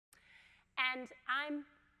And I'm,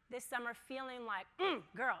 this summer, feeling like,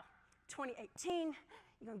 girl, 2018,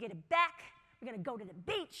 you're going to get it back. We're going to go to the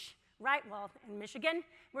beach, right? Well, in Michigan,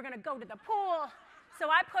 we're going to go to the pool. So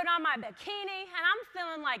I put on my bikini, and I'm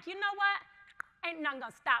feeling like, you know what? Ain't nothing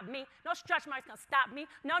going to stop me. No stretch marks going to stop me.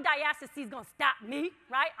 No diastasis going to stop me,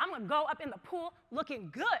 right? I'm going to go up in the pool looking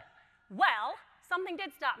good. Well, something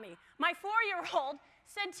did stop me. My 4-year-old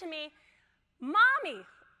said to me, Mommy,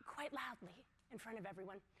 quite loudly in front of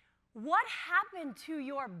everyone, what happened to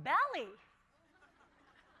your belly?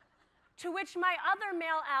 To which my other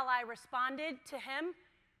male ally responded to him,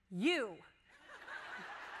 you.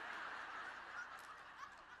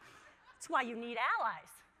 That's why you need allies.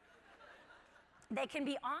 They can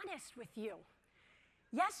be honest with you.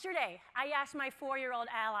 Yesterday, I asked my 4-year-old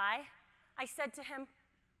ally, I said to him,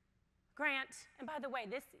 Grant, and by the way,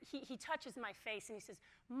 he touches my face and he says,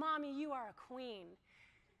 Mommy, you are a queen.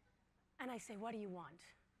 And I say, what do you want?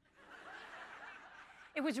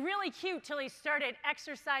 It was really cute till he started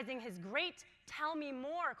exercising his great tell me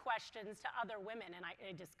more questions to other women, and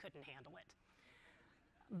I just couldn't handle it.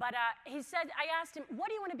 But he said, I asked him, what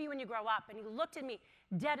do you want to be when you grow up? And he looked at me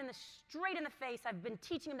straight in the face. I've been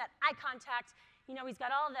teaching him that eye contact. You know, he's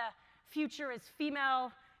got all the future is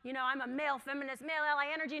female. You know, I'm a male feminist, male ally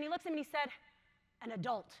energy. And he looks at me and he said, an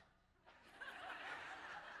adult.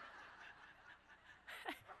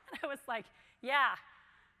 And I was like, yeah,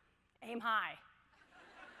 aim high.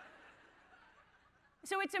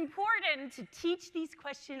 So it's important to teach these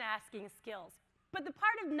question-asking skills. But the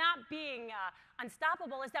part of not being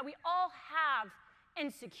unstoppable is that we all have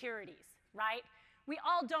insecurities, right? We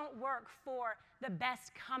all don't work for the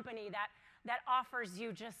best company that offers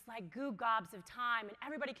you just like goo gobs of time, and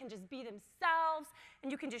everybody can just be themselves,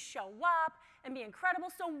 and you can just show up and be incredible.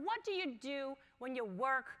 So what do you do when you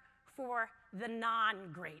work for the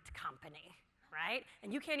non-great company, right?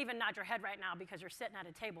 And you can't even nod your head right now because you're sitting at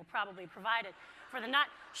a table probably provided for the not.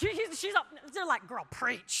 She's up. They're like, girl,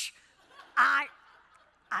 preach.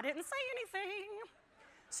 I didn't say anything.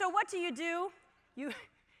 So what do? You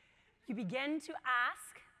begin to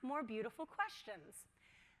ask more beautiful questions.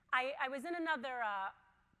 I was in another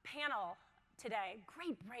panel today,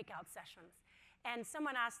 great breakout sessions, and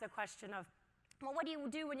someone asked the question of, well, what do you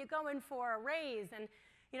do when you go in for a raise? And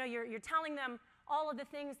you know, you're telling them all of the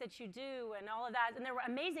things that you do and all of that. And there were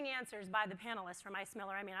amazing answers by the panelists from Ice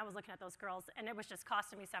Miller. I mean, I was looking at those girls, and it was just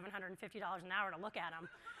costing me $750 an hour to look at them.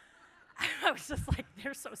 I was just like,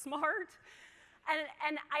 they're so smart.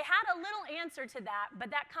 And I had a little answer to that,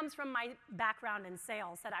 but that comes from my background in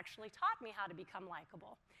sales that actually taught me how to become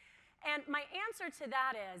likable. And my answer to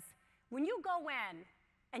that is, when you go in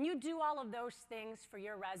and you do all of those things for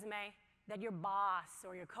your resume that your boss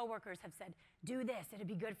or your coworkers have said, do this, it'd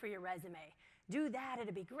be good for your resume. Do that,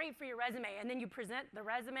 it'd be great for your resume. And then you present the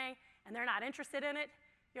resume and they're not interested in it.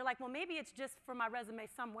 You're like, well, maybe it's just for my resume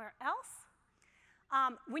somewhere else.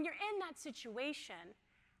 When you're in that situation,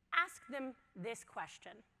 ask them this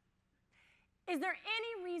question. Is there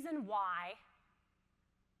any reason why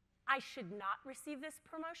I should not receive this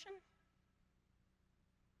promotion?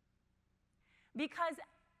 Because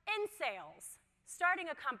in sales, starting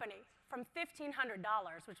a company from $1,500,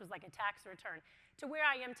 which was like a tax return, to where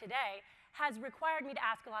I am today, has required me to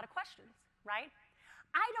ask a lot of questions, right?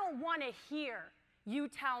 I don't want to hear you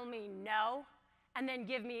tell me no and then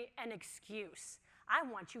give me an excuse. I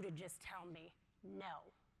want you to just tell me no.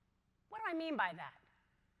 What do I mean by that?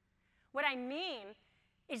 What I mean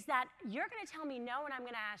is that you're going to tell me no, and I'm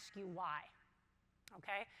going to ask you why,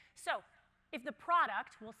 okay? So if the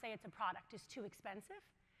product, we'll say it's a product, is too expensive,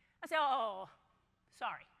 I say, oh,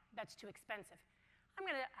 sorry, that's too expensive. I'm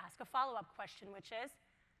going to ask a follow-up question, which is,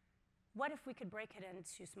 what if we could break it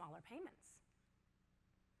into smaller payments?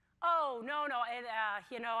 Oh, no,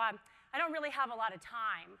 you know, I don't really have a lot of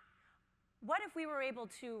time. What if we were able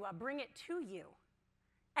to bring it to you?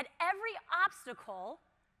 At every obstacle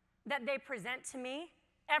that they present to me,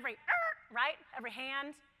 every, right, every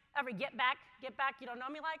hand, every get back, you don't know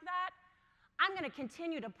me like that, I'm going to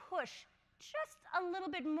continue to push just a little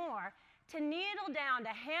bit more to needle down, to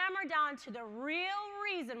hammer down to the real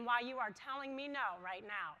reason why you are telling me no right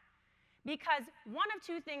now. Because one of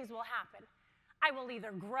two things will happen. I will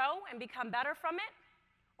either grow and become better from it,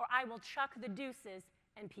 or I will chuck the deuces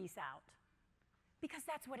and peace out. Because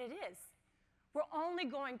that's what it is. We're only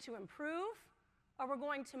going to improve, or we're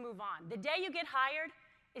going to move on. The day you get hired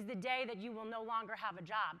is the day that you will no longer have a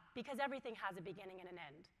job, because everything has a beginning and an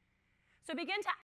end. So begin to